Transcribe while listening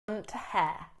to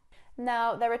hair.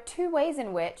 Now, there are two ways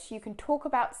in which you can talk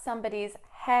about somebody's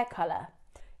hair colour.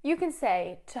 You can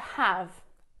say to have,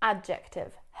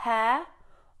 adjective, hair,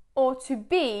 or to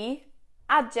be,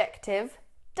 adjective,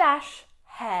 dash,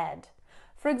 haired.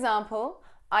 For example,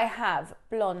 I have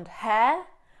blonde hair,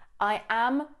 I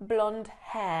am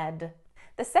blonde-haired.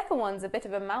 The second one's a bit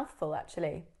of a mouthful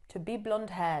actually. To be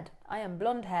blonde-haired, I am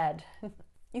blonde-haired.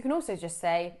 You can also just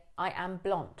say, I am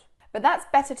blonde. But that's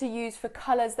better to use for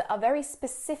colours that are very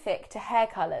specific to hair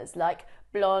colours, like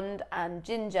blonde and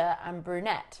ginger and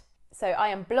brunette. So I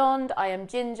am blonde, I am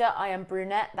ginger, I am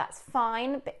brunette, that's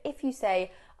fine. But if you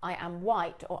say I am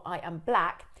white or I am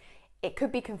black, it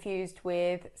could be confused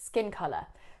with skin colour.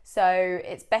 So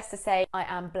it's best to say I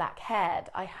am black-haired,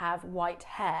 I have white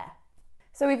hair.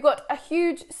 So we've got a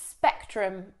huge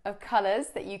spectrum of colours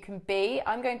that you can be.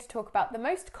 I'm going to talk about the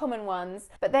most common ones,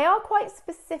 but they are quite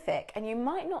specific and you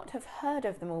might not have heard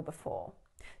of them all before.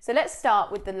 So let's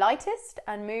start with the lightest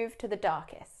and move to the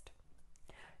darkest.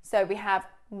 So we have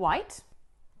white,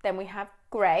 then we have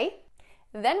grey,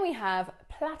 then we have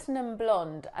platinum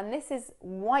blonde, and this is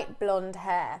white blonde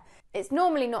hair. It's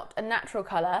normally not a natural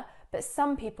colour, but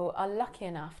some people are lucky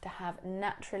enough to have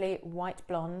naturally white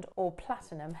blonde or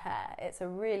platinum hair. It's a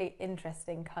really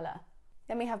interesting colour.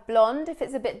 Then we have blonde. If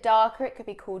it's a bit darker, it could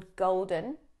be called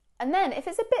golden. And then if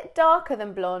it's a bit darker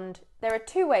than blonde, there are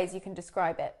two ways you can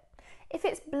describe it. If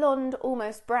it's blonde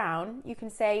almost brown, you can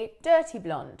say dirty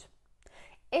blonde.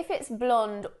 If it's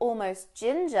blonde almost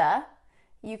ginger,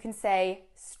 you can say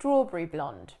strawberry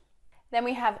blonde. Then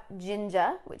we have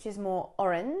ginger, which is more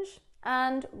orange,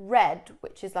 and red,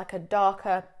 which is like a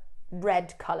darker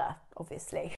red colour, obviously.